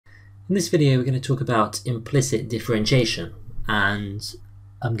In this video we're going to talk about implicit differentiation, and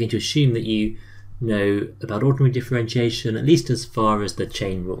I'm going to assume that you know about ordinary differentiation at least as far as the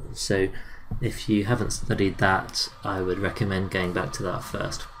chain rule. So if you haven't studied that, I would recommend going back to that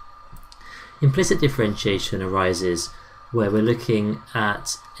first. Implicit differentiation arises where we're looking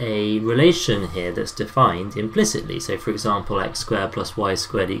at a relation here that's defined implicitly. So for example, x squared plus y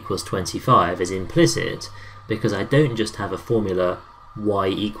squared equals 25 is implicit because I don't just have a formula y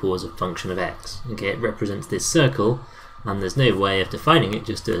equals a function of x. Okay, it represents this circle, and there's no way of defining it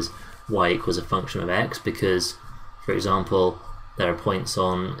just as y equals a function of x, because, for example, there are points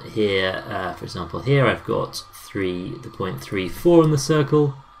on here. For example, here I've got the point 3, 4 in the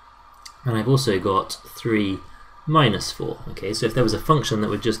circle, and I've also got 3, minus 4. Okay, so if there was a function that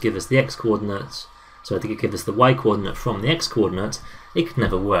would just give us the x coordinates, so I think it could give us the y coordinate from the x coordinate, it could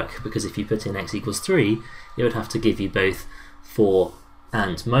never work, because if you put in x equals 3, it would have to give you both 4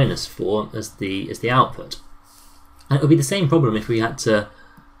 and minus 4 as the output. And it would be the same problem if we had to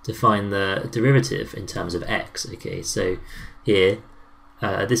define the derivative in terms of x. Okay, so here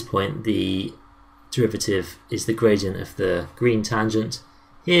at this point the derivative is the gradient of the green tangent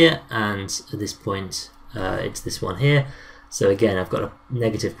here, and at this point it's this one here. So again, I've got a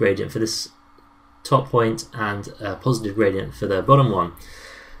negative gradient for this top point and a positive gradient for the bottom one.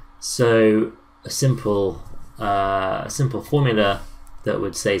 So a simple formula that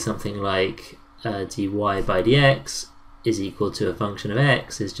would say something like dy by dx is equal to a function of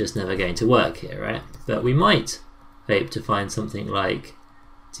x is just never going to work here, right? But we might hope to find something like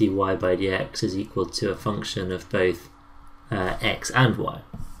dy by dx is equal to a function of both x and y.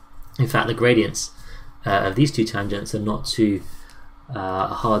 In fact, the gradients of these two tangents are not too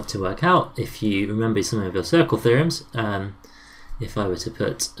hard to work out. If you remember some of your circle theorems, if I were to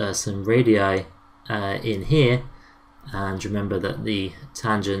put some radii in here, and remember that the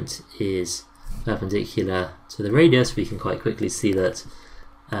tangent is perpendicular to the radius, we can quite quickly see that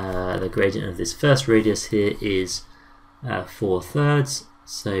the gradient of this first radius here is 4/3,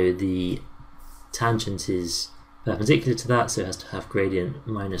 so the tangent is perpendicular to that, so it has to have gradient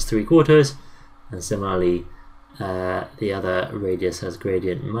minus 3/4, and similarly the other radius has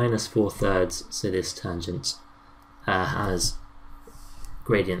gradient minus 4/3, so this tangent has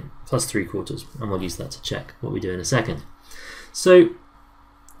gradient plus 3/4, and we'll use that to check what we do in a second. So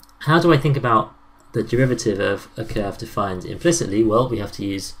how do I think about the derivative of a curve defined implicitly? Well, we have to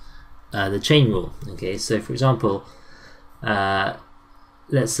use the chain rule. Okay, so for example,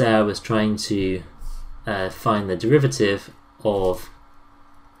 let's say I was trying to find the derivative of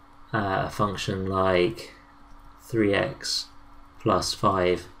a function like 3x plus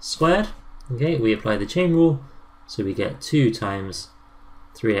 5 squared. Okay, we apply the chain rule, so we get 2 times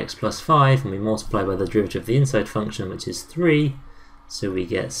 3x plus 5, and we multiply by the derivative of the inside function, which is 3, so we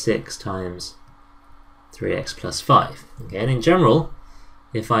get 6 times 3x plus 5. Okay, and in general,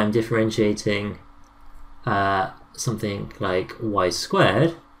 if I'm differentiating something like y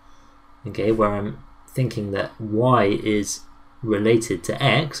squared, okay, where I'm thinking that y is related to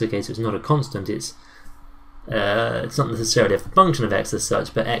x, okay, so it's not a constant, it's not necessarily a function of x as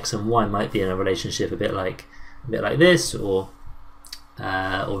such, but x and y might be in a relationship a bit like this, or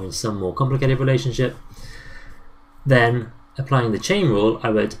in some more complicated relationship, then applying the chain rule, I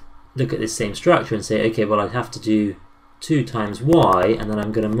would look at this same structure and say, okay, well, I'd have to do 2 times y, and then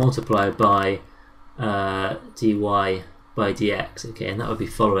I'm going to multiply by dy by dx, okay, and that would be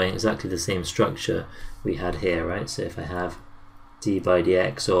following exactly the same structure we had here, right? So if I have d by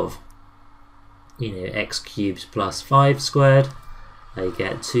dx of, x cubed plus 5 squared, I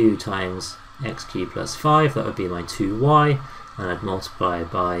get 2 times x cubed plus 5, that would be my 2y, and I'd multiply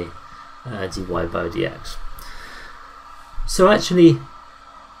by dy by dx. So actually,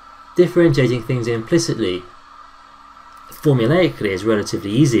 differentiating things implicitly, formulaically, is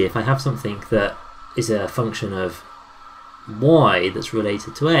relatively easy. If I have something that is a function of y that's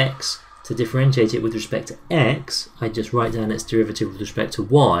related to x, to differentiate it with respect to x, I just write down its derivative with respect to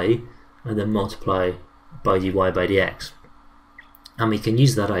y, and then multiply by dy by dx. And we can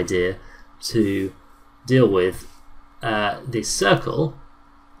use that idea to deal with this circle.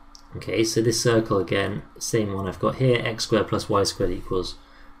 Okay, so this circle, again, same one I've got here, x squared plus y squared equals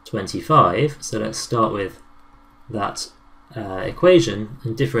 25. So let's start with that equation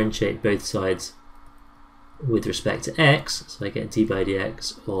and differentiate both sides with respect to x. So I get d by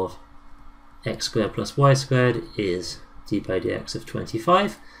dx of x squared plus y squared is d by dx of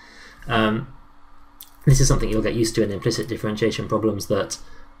 25. This is something you'll get used to in implicit differentiation problems, that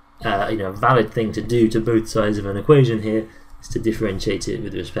a valid thing to do to both sides of an equation here is to differentiate it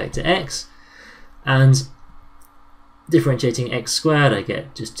with respect to x. And differentiating x squared, I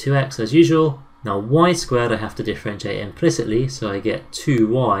get just 2x as usual. Now y squared I have to differentiate implicitly, so I get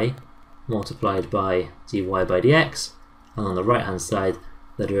 2y multiplied by dy by dx, and on the right hand side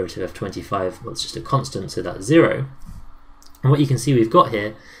the derivative of 25, well, it's just a constant, so that's 0. And what you can see we've got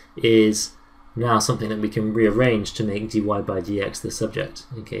here is now something that we can rearrange to make dy by dx the subject.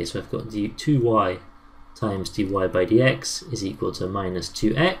 Okay, so I've got 2y times dy by dx is equal to minus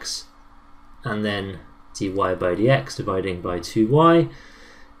 2x, and then dy by dx dividing by 2y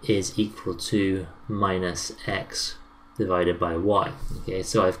is equal to minus x divided by y. Okay,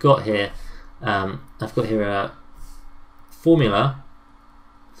 so I've got here a formula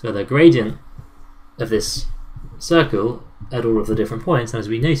for the gradient of this circle at all of the different points, and as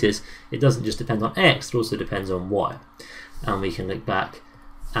we notice, it doesn't just depend on x, it also depends on y. And we can look back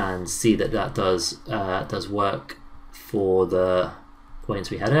and see that that does work for the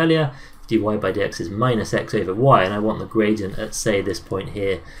points we had earlier. Dy by dx is minus x over y, and I want the gradient at, say, this point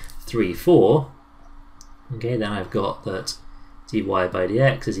here, 3, 4. Okay, then I've got that dy by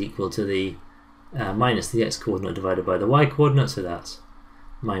dx is equal to the minus the x coordinate divided by the y coordinate, so that's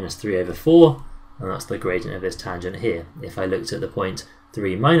minus 3 over 4, and that's the gradient of this tangent here. If I looked at the point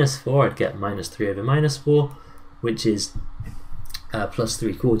 3 minus 4, I'd get minus 3 over minus 4, which is plus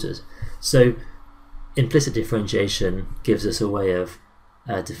 3/4. So implicit differentiation gives us a way of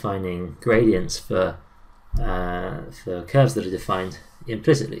defining gradients for curves that are defined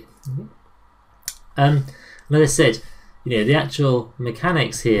implicitly. Like I said, the actual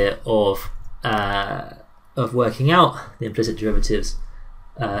mechanics here of working out the implicit derivatives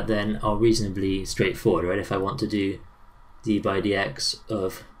then are reasonably straightforward, right? If I want to do d by dx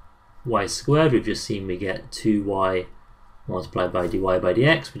of y squared, we've just seen we get 2y multiplied by dy by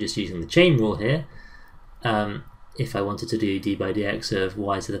dx. We're just using the chain rule here. If I wanted to do d by dx of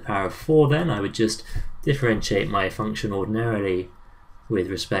y to the power of 4, then I would just differentiate my function ordinarily with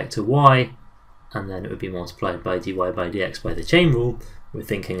respect to y, and then it would be multiplied by dy by dx by the chain rule. We're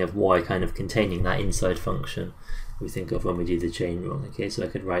thinking of y kind of containing that inside function we think of when we do the chain rule. Okay, so I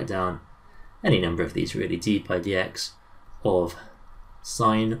could write down any number of these really. D by dx of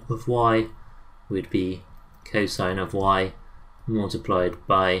sine of y would be cosine of y multiplied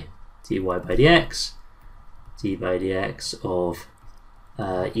by dy by dx. D by dx of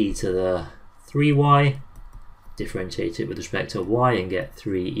e to the 3y, differentiate it with respect to y and get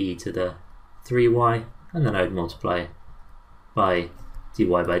 3e to the 3y, and then I would multiply by dy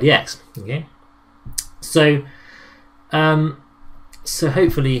by dx. Okay, so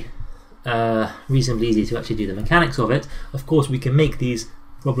hopefully reasonably easy to actually do the mechanics of it. Of course, we can make these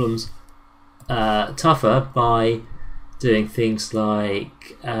problems tougher by doing things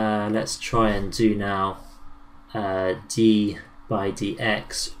like let's try and do now d by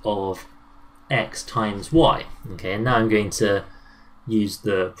dx of x times y. Okay, and now I'm going to use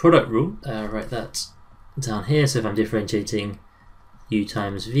the product rule. Write that down here. So if I'm differentiating u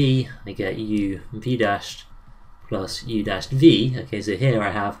times v, I get u v dashed plus u dashed v. Okay, so here I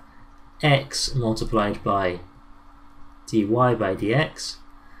have x multiplied by dy by dx,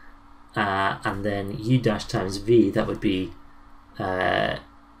 and then u dash times v, that would be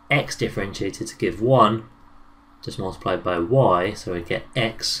x differentiated to give 1, just multiplied by y, so I get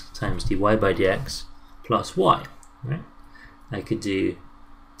x times dy by dx plus y. Right? I could do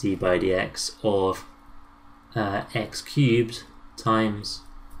d by dx of x cubed times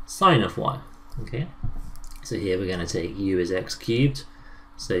sine of y. Okay, so here we're going to take u as x cubed,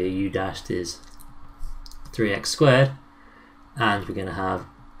 so u dashed is 3x squared, and we're going to have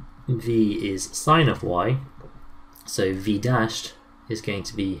v is sine of y, so v dashed is going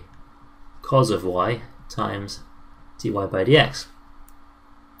to be cos of y times dy by dx.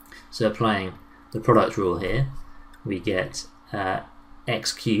 So applying the product rule here, we get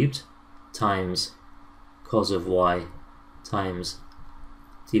x cubed times cos of y times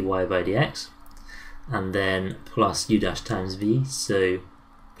dy by dx, and then plus u dash times v, so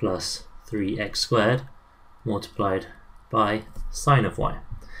plus 3x squared multiplied by sine of y.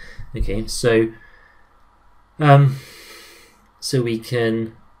 Okay, so we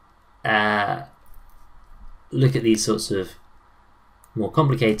can look at these sorts of more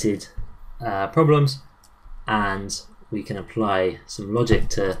complicated problems, and we can apply some logic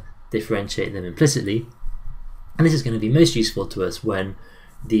to differentiate them implicitly. And this is going to be most useful to us when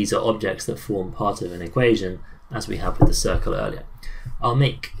these are objects that form part of an equation, as we have with the circle earlier. I'll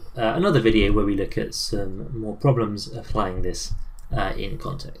make another video where we look at some more problems applying this in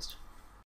context.